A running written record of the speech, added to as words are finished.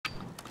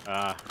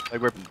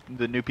Like where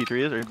the new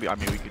P3 is, or I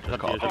mean we could just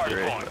call it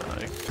P3.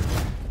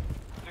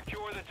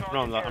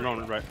 I'm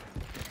on right.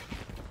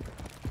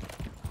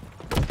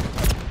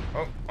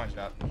 Oh, one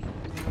shot.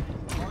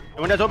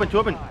 One that's open, two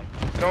open.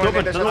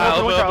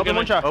 Open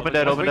one shot. Open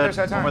dead. One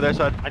more their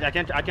side. I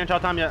can't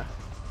shot time yet.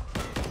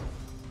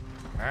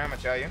 Alright, I'm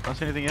gonna tell you. Don't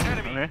see anything in.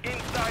 Okay.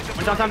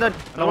 One shot time dead.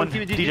 No one.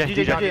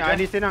 DJ. I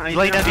need to stay down.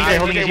 Lay down, DJ.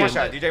 Holding DJ you. one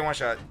shot. DJ one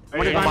shot.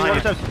 One is water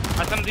steps.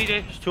 I sent him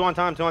DJ. Two on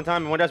time.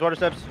 And one that's water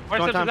steps.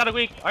 Water steps got a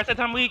weak. R said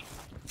time weak.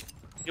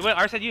 You went.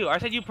 R said you.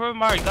 Per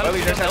mark.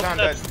 There's that time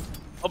dead.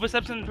 Open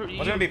steps and.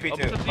 What's gonna be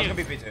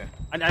P2?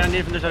 I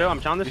need from this side. I'm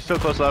challenging He's still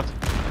close left.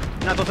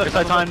 Not those Their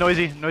side time.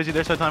 Noisy.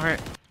 Their side time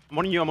hurt. I'm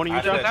on you, John.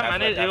 I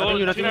need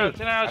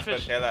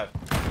fish.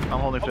 I'm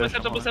holding fish.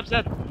 Open steps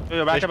dead.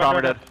 Back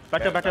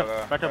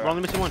up. We're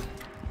only missing one.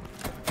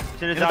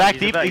 In the back,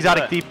 deep.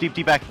 Exotic,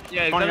 deep back.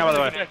 Yeah, by the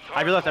way. I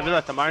have your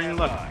left. I'm ironing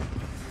left.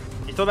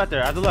 He's still back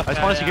there. I have the left. I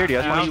spawned security.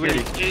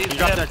 He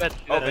dropped that.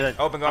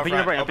 Open, go I'm picking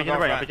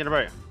the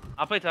right.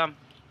 I'll play Tom.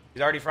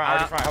 He's already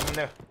front. Help him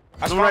there.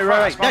 I spawned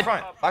right.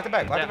 front. Lock the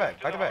back.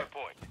 I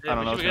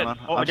don't know what's going on.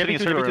 I'm sitting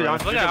in circle. I'm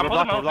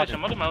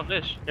holding my own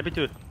fish. Get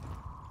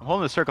I'm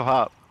holding the circle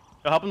hop.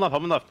 Help him left.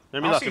 They're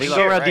me left. They can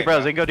go around deep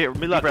bros. They can go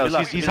deep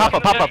bros. He's hop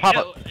up.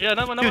 Yeah,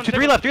 no one. Dude,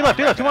 three left. Two more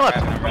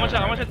left. One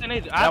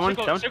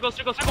shot.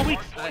 Circle weak.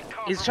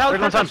 He's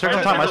Circle time.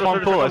 I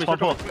spawned pool.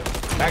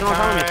 Back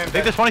time.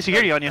 They just 20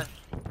 security on you.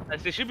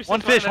 One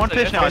fish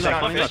now.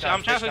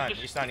 I'm trying to fish.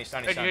 He's stunned.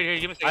 Here,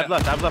 give me a I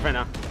have left right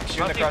now.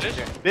 Shooting across the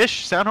gym.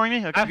 Fish, sound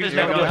horning me? Okay.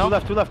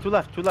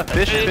 Two left.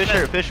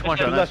 Fish, one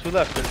shot. Two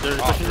left. They're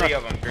pushing Three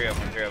left.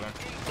 of them.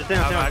 Just stay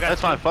down.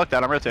 That's fine. Fuck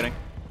that. I'm rotating.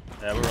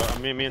 Yeah,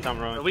 we're me and Tom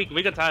rowing.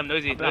 We got time,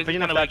 Noisy. I'm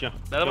picking up back you.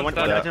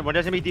 One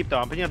doesn't be deep though.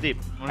 I'm picking up deep.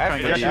 I'm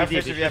trying to get One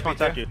deep. deep. Just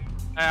contact you.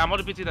 I'm on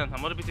the PT then.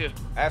 I'm on the PT.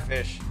 I have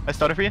fish. I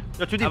started for you?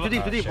 No, too deep.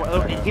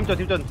 Team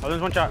done. Oh,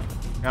 there's one shot.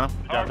 Got him.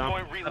 Good job, Tom.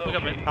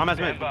 Tom has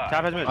mid.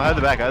 Tap has mid. I have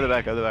the back.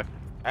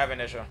 I have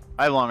initial.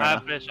 I have long I right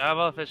have fish. I have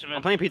all fish.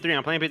 I'm playing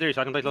P3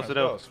 so I can play close to the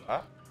door.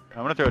 now.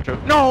 I'm gonna throw a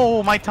choke.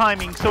 No, my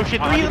timing. So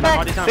shit. Three in the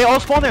back. They all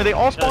spawn there. Yeah,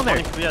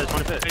 there's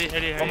 20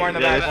 fit. One more in the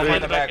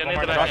back.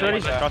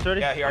 Cross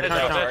already? Yeah, he already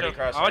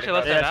crossed. I want you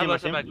left side. I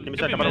left Give back. me a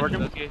second. I'm about to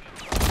work him.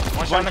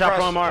 One shot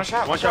pro Mar.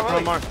 One shot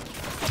pro Mar.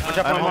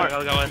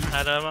 I'll go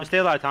in. Stay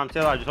alive, Tom. Stay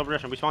alive. Just over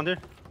we spawned here.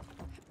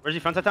 Where's he?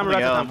 Front side time or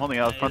right I'm time? holding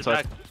out. Front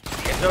side.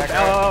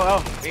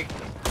 Oh.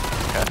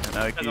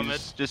 Okay, no,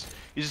 he's just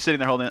sitting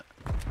there holding it.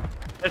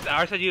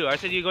 I said you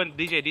going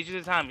DJ. DJ's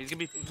the time. He's gonna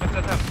be front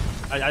side time.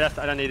 I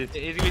don't need it.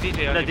 He's gonna be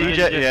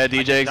DJ.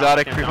 DJ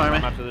exotic. Free fire me.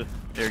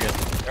 You're good.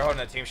 They're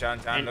holding a team shot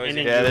in time.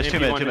 Yeah, there's two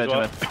men.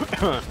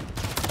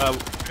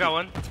 Got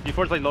one.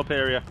 Before it's like low pay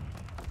area.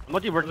 I'm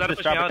lucky working this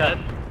trap.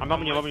 I'm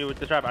helping you with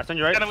the trap. I send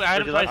you right. I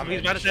had him twice.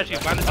 He's behind the statue.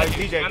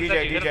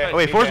 DJ. Oh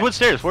wait, Forest Wood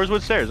stairs,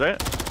 right?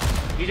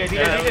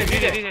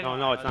 DJ.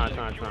 No, it's not.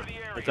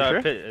 It's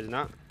a pit, is it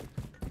not?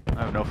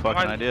 I have no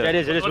fucking idea. Yeah, it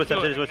is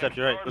Woodsteps,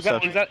 you're right.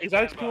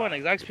 Exotic's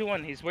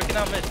P1. He's working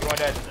out mid.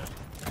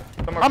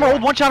 I'm an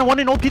old one shot and one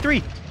in old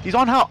P3. He's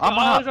on help. I'm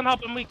on help. He's on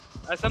help. I'm weak.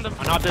 I send him.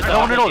 No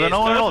one in old.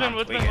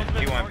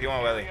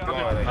 P1 Welly.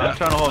 I'm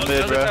trying to hold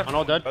mid, bro. On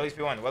all dead. Welly's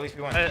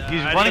P1.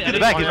 He's running through the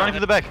back. He's running to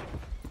the back.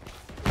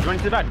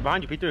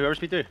 Behind you, P3. Whoever's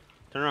P3.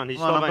 Turn around. He's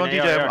still I'm going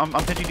DJ. I'm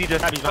pinching DJ.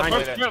 He's behind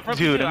you.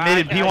 Dude,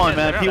 mid P1,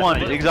 man.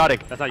 P1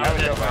 exotic. That's not you.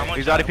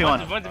 Exotic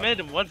P1.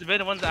 One's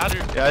mid, one's outer.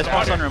 Yeah, I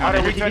spawned sunroom.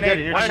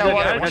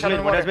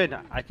 One has mid.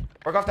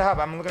 Work off the hop.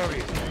 I'm looking over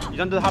you. He's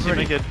under the hop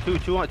already.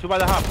 Two by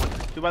the hop.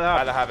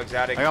 By the hop,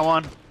 exotic. I got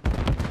one.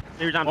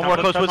 One more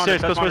close wood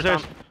stairs. That's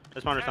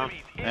Tom.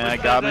 And I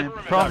got me.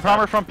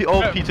 Promer from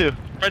old P2.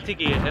 Front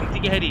Tiki and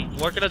Tiki Heady.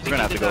 Working up Tiki. We're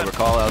gonna have to go over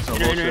call outs.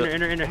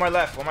 Inner. One more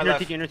left.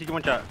 Inner Tiki,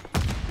 one shot.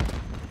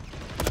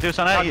 Dude,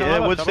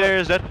 son, wood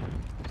stairs, dead.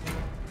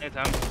 Hey,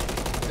 Tom.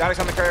 Exotic's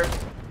on the curve.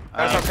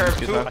 I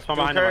spawn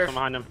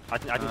behind him. I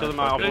can kill him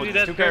off.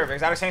 Two curve.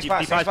 Exotic, same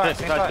spot. Exotic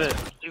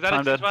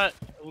spot.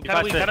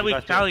 Kind of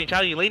weak.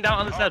 Charlie, laying down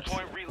on the steps.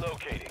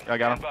 I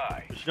got him.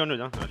 She don't do it,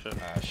 huh?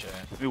 Shit.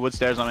 Maybe wood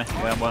stairs on me.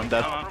 Yeah, I'm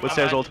dead. Wood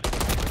stairs old.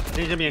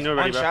 He's gonna be in new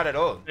already, bro. One shot at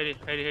old.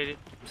 Heady.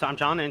 So I'm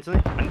challenging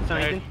instantly. I didn't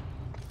say anything.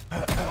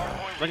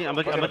 I'm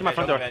looking at my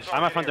front door.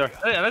 I'm at front door.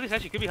 Hey, I think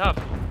actually could be hop.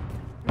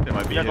 They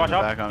might be hitting the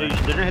back on me.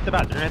 They're gonna hit the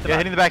back. Yeah,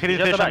 hitting the back.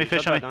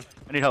 Fish on me.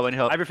 I need help. We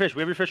have your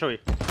fish, Joey.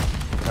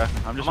 Okay,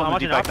 I'm just on the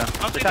deep back now.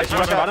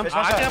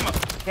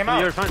 Came out.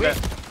 You're fine,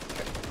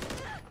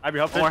 I have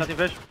your help fish, nothing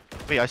fish.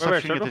 Wait, I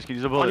stopped shooting at this. Can you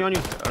use a bullet? On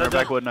you. Our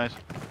backwood, nice.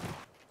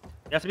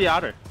 He has to be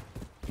outer.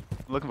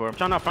 I'm looking for him. I'm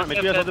trying out front. Make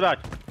sure you guys hold the back.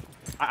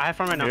 I have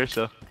front right now. Here,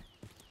 so.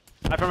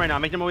 I have front right now.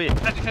 Make them away. I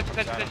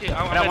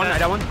got one. I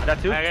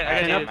got two. I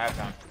got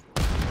two.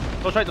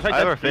 Close right. I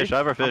have our fish.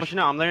 I'm pushing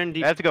out. I'm layering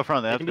deep. They have to go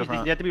front. They have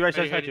to be right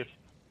side you.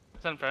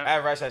 I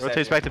have right side.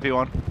 Rotates back to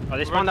P1. Oh,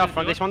 they spawned out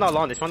front. They spawned out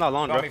long,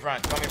 bro. Go me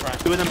front.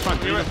 Two of them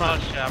front.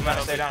 I'm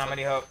gonna stay down. I'm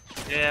gonna help.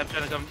 Yeah, I'm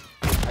trying to come.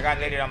 I got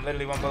naded. I'm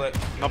literally one bullet.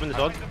 Up in the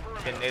zone.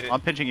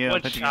 I'm pinching you. Bro,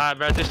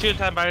 there's two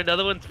time by the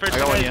other one. First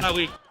one is not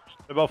weak.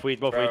 They're both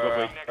weak.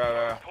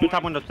 Two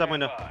top window.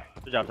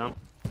 Good job, Tom.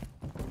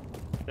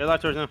 They're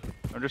left towards now.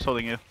 I'm just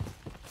holding you.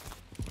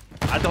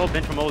 I have the whole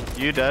bench from old.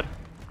 You dead?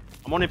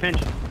 I'm only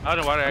pinch. Out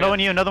of water.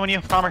 Another one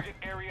you, Palmer.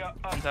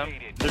 They're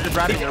just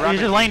rapping. He's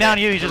just laying down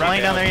you. He's just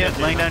laying down there. You.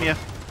 Laying down you.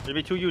 There'll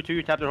be two you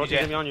tap their whole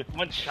team on you.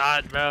 One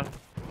shot, bro.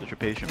 Such a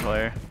patient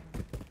player.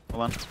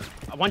 Hold on.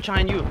 One shot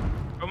on you.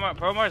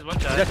 Promar's one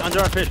shot. That's under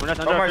our fish. When that's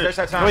under our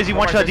fish. Noisy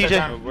one shot DJ.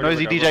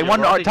 Noisy DJ.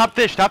 One top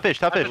fish.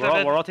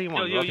 We're all taking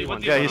one.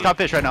 Yeah, he's top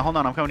fish right now. Hold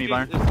on, I'm coming to you,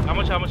 Byron. How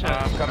much?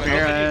 Come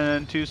here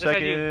in 2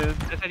 seconds.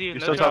 You're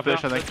still top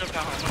fish, I think.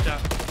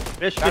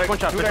 Fish, one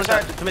shot. One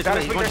shot.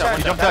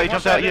 He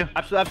jumped out, you.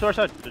 Absolute our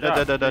side.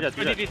 Dead.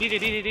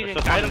 DJ.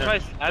 Adam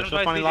Price.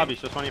 Funny lobby.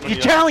 He's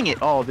challenging it.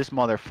 Oh, this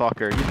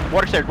motherfucker.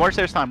 Water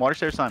stairs time. Water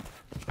stairs, I'm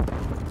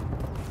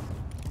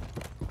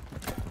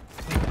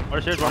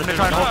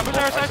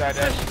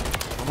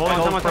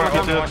holding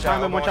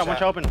one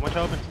shot open.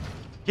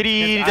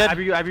 Kitty dead. Have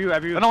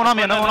you. No one on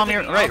me.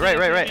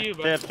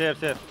 Right.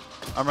 Tip.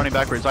 I'm running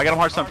backwards. I got him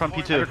hard stun from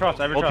P2.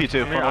 Old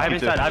P2. I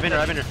have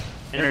inner.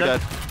 Inner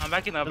dead. I'm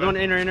backing up.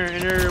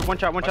 Inner. One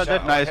shot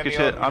dead. Nice, good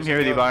shit. I'm here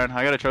with you, Byron.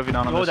 I got a trophy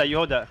down on this. You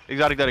hold that.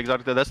 Exotic dead.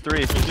 That's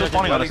 3. He's still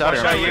spawning on us out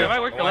here.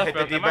 I hit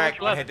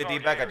the D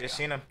back. I just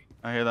seen him.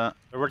 I hear that.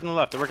 They're working the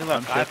left.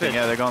 I'm shifting.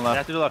 Yeah, they're going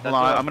left. To the left. Hold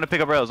on, I'm gonna pick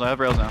up rails. I have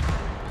rails now.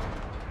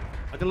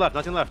 Nothing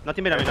left.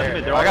 Nothing mid.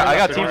 I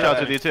got team shots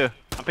with you too.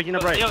 I'm picking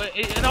up right.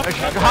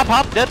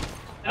 Hop, dead.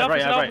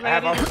 Right. I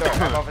have office door.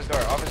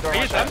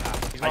 Watch out.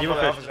 He's one for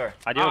the office door.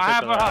 I do.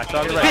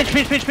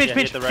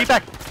 Pinch. Keep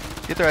back.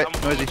 Get the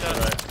right. Noisy.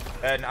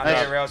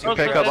 Nice.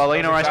 Pick up. I'll let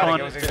you know where I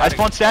spawn. I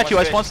spawn statue.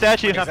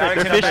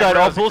 They're fish side,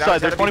 all pool side.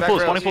 They're 20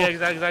 pools. Yeah,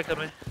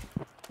 exactly.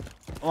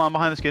 Hold on,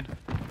 behind this kid.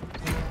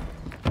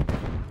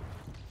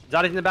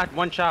 Zadit in the back,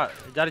 one shot.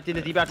 Zadit in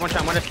the D back, one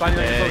shot. One is sliding.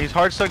 Yeah, he's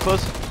hard stuck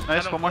close.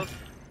 Nice, one more.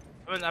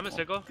 I'm in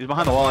circle. He's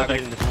behind the wall, I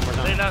think.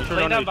 Lay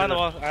down behind the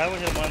wall. I only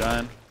hit one.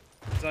 Done.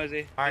 It's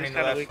noisy. Ironing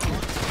the left.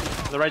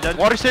 The right dead.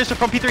 Water stairs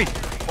from P3.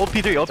 Old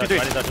P3.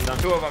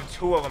 Two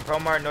of them.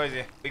 Promar,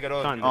 Noisy. We got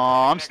all.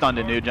 Oh, I'm stunned,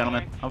 dude,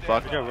 gentlemen. I'm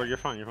fucked. You're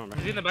fine, bro.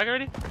 Is he in the back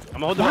already?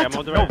 I'm holding right.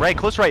 No, right,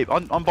 close right.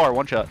 On bar,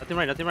 one shot. Nothing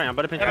right. I'm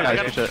about to pinch. Nice,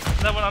 good shit.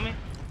 That one on me?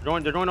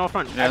 They're going all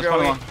front. Yeah, that's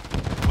going long.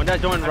 When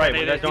that's doing right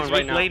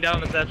now. Laying down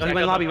the steps. He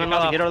went lobby.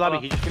 Hit our lobby.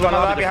 He just He's on my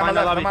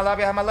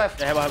lobby. Have my left.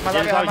 Yeah, have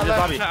my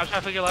lobby. I'm trying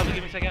to figure lobby.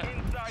 Give me a second.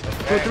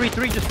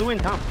 2-3-3, just do in,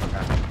 Tom.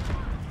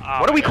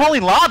 What are we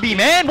calling lobby,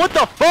 man? What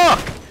the fuck?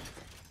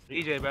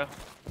 DJ, bro.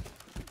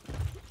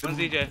 When's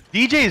DJ?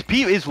 DJ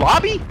is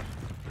lobby?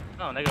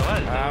 No, nigga,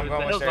 what? I'm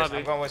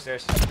going with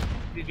stairs.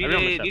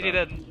 DJ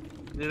dead.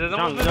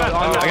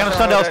 I got a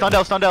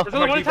Stundell. There's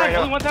only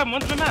one time.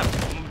 One's mid-map.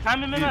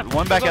 Time in mid-map.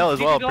 One back L as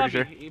well, pretty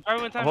sure.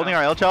 I'm holding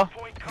our L, chow.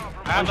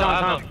 One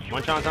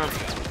shot on time.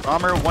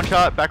 Armor, one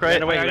shot, back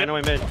right. Ran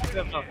away mid.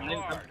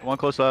 One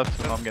close left.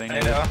 Oh, I'm getting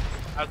it.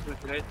 I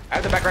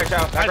have the back right,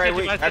 chow. Back right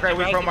weak.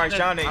 Promar. He's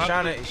shot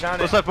it.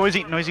 Close left,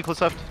 noisy, close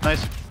left.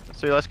 Nice.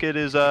 So your last kid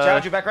is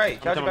Chow's you back right.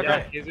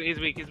 He's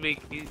weak.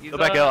 Go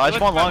back L. I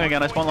spawn long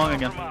again. Give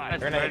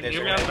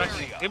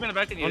me in the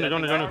back and you.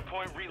 Don't.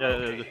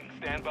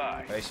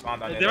 They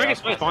spawned on you.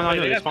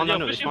 They spawned on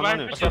you.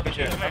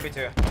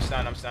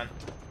 I'm stunned.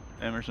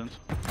 Emerson's.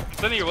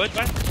 Send your wood,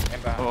 man.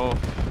 Oh,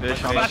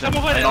 fish on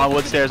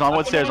wood stairs. On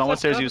wood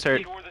stairs, he was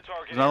hurt.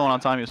 There's another one on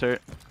time, he was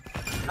hurt.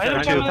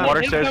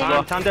 Water stairs as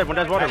well. Tom dead. When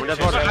there's water.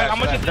 How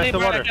much is in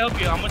water? I'm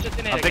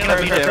picking up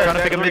DJ. I'm trying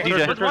to pick up mid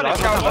DJ.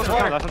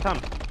 Last on time.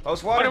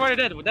 Close water. Water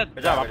dead. Good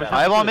job.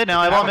 I have all mid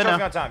now.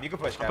 You can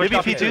push. Should be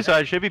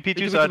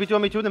P2 side. Two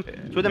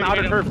of them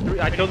outer turf.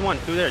 I killed one.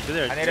 Two there.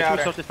 I need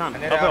outer.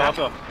 I'll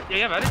go.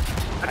 Yeah, buddy.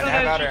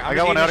 I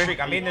got one outer.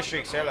 I'm eating the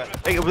streak, Sarah.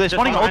 Hey, they're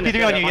spawning old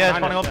P3 on you. Yeah,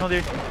 spawning old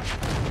P3.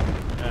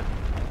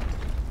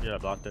 Yeah,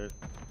 blocked there.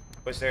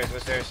 What's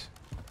stairs?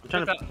 I'm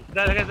trying to.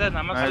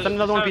 I send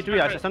another one P3.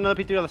 I send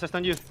another P3. Let's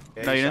stun you.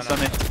 No, you didn't stun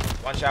me.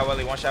 One shot,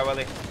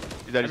 Willie.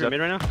 He's dead. Mid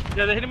right now?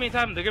 Yeah, they're hitting me in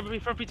time. They're gonna be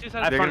from P2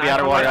 side. They're gonna be out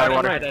of water.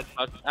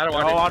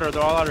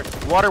 They're all outer.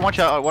 Water, one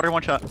shot.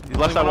 He's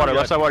left side water.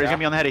 He's gonna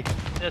be on the heady.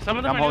 Yeah, some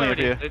of them I'm holding it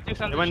for you.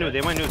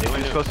 They went new.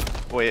 Close.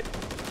 Wait.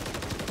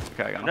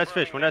 Okay, I got him. That's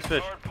fish.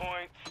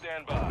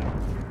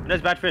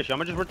 That's bad fish. I'm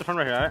gonna just work the front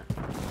right here, alright?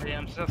 Yeah,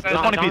 I'm still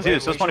Still 20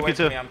 P2. Still 20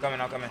 P2. I'm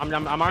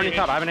coming. I'm already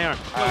top. I have an AR.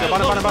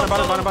 Bottom.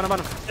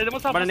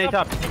 Bottom A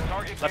top.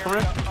 Left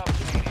corner.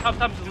 Top,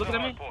 just looking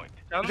at me.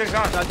 Top.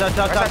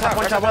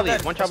 One shot Willie. I'm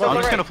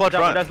just gonna flood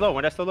front. That's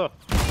still low.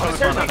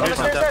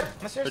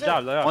 Good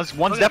job.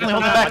 One's definitely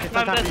holding back.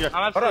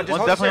 Hold on,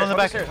 One's definitely holding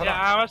back.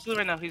 Yeah, I'm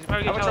absolutely right now. He's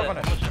probably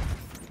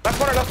Left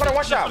corner,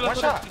 one shot.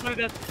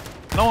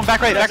 No one,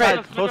 back right.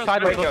 Close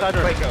side.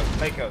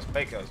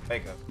 Pecos.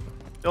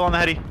 Still on the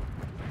heady.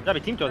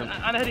 That'd be team killed him.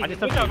 On the heady.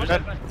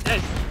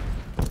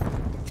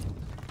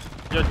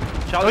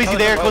 Oh, easy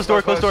there. Close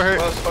door hurt.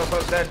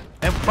 Close, dead.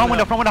 And front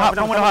window hop.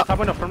 Top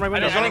window. Front right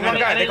window. There's only one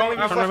guy. They can only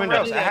be front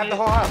windows. I have the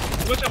whole house.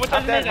 What's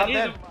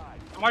dead.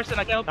 Marston,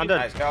 I can help you.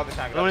 Nice, got all the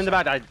time. One in the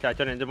back. I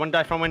turned in. One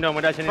die front window.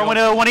 One die Front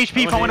window, 1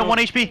 HP. Front window, 1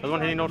 HP. There's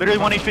one hitting over.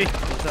 Literally 1 HP.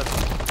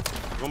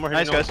 One more.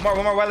 Nice, guys.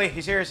 One more, Welly.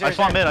 He's here. I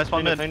spawned mid.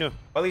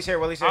 Welly's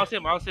here. I'll see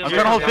him. I'm trying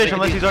to hold fish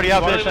unless he's already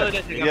out fish.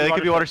 Yeah, it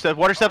could be water steps.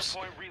 Water steps.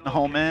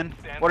 Oh man.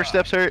 Water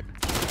steps hurt.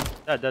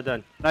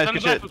 Dead. Nice,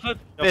 good shit.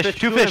 Fish,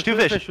 two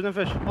fish. Hold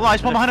on, I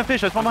spawned behind a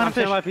fish. They're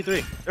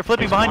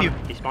flipping behind you.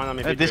 He spawned on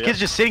me. This kid's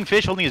just sitting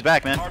fish holding his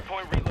back, man.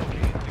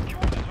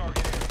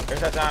 There's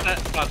that time.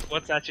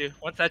 What's at you?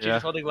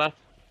 Just holding left.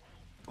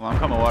 Well, I'm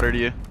coming water to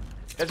you.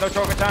 There's no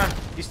choking time.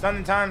 He's stunned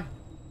in time.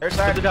 Their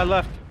side. There's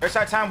left. Their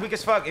side time weak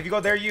as fuck. If you go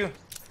there, you.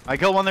 I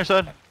killed one their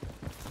side.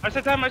 Right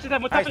side time. Nice,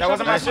 that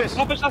wasn't my assist.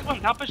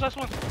 Top fish last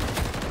one.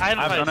 I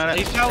I've done it.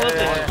 He's trying to lift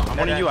it. I'm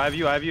on you. I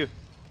have you.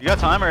 You got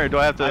time or do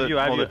I have to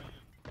hold it?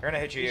 They're gonna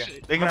hit you.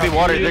 They can be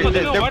water. They're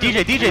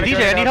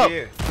DJ, I need help.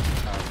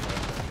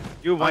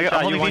 You one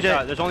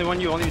shot. There's only one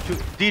you, only two.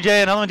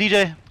 DJ, another one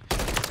DJ.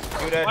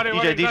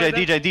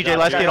 DJ,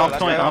 last kid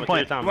on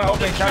point.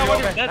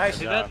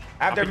 Nice.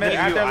 After mid,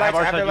 after lights,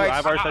 after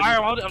lights.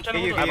 I'm trying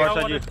to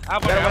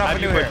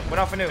Went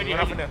off a new.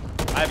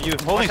 I have you.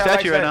 I'm holding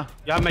statue right now.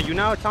 You have you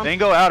now, Tom? They can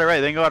go out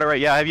right.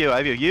 Yeah, I have you.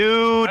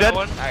 You dead.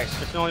 Nice.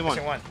 There's only one.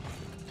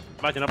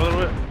 Backing up a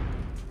little bit.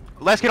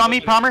 Last kid on me,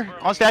 Palmer.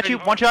 On statue,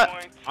 one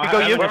shot. Go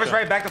you. Whoever's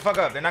right, back the fuck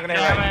up. They're not gonna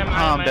hit right.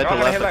 I'm dead to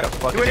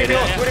left. Do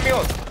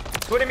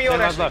it in me,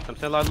 I'm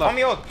still left. On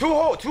me,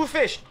 two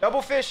fish,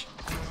 double fish.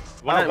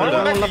 One left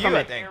on me,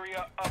 I think.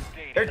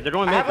 They're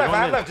going mid. I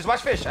have left. Just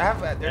watch fish. I have.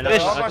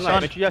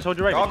 Fish. Yes, hold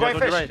your right. All going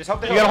fish. Just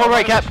hope they. You gotta hold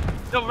right, Cap.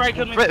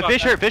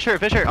 Fish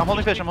hurt. I'm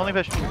holding fish. One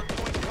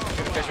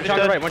shot on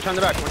the right. One shot on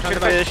the back.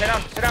 Sit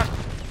down. Stay down.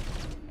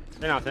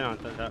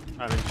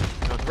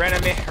 Ran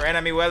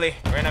at me, Welly.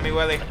 Welly's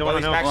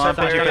back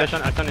circle.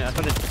 I stunned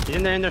it. He's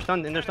in there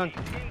stun.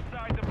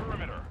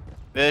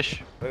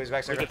 Fish. Welly's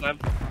back circle.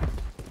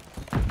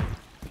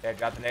 Yeah,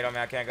 got the nade on me.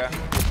 I can't go.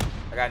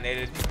 I got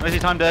naded. I see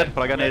time dead,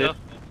 but I got naded.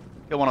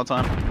 Get one on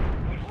time.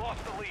 We've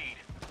lost the lead.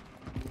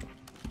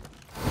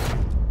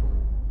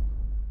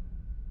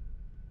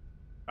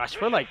 I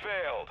swear, like.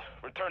 Failed.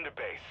 Return to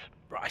base.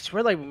 Bro, I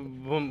swear, like,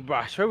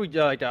 I swear we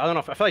like. I don't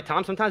know. I feel like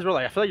Tom sometimes, bro.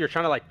 Like, I feel like you're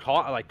trying to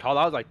call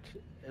out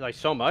like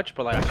so much,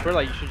 but like I swear,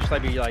 like you should just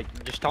be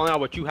just telling out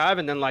what you have,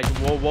 and then like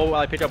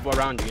we'll pick up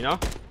around you, you know?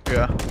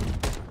 Yeah.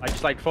 I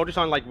just focus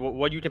on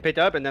what you can pick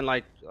up, and then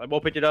we'll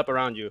pick it up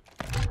around you.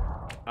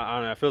 I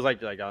don't know. It feels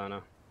like I don't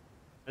know.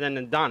 And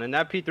then Don, and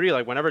that P3,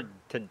 like whenever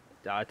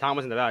Tom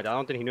was in the back, I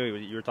don't think he knew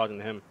you were talking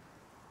to him.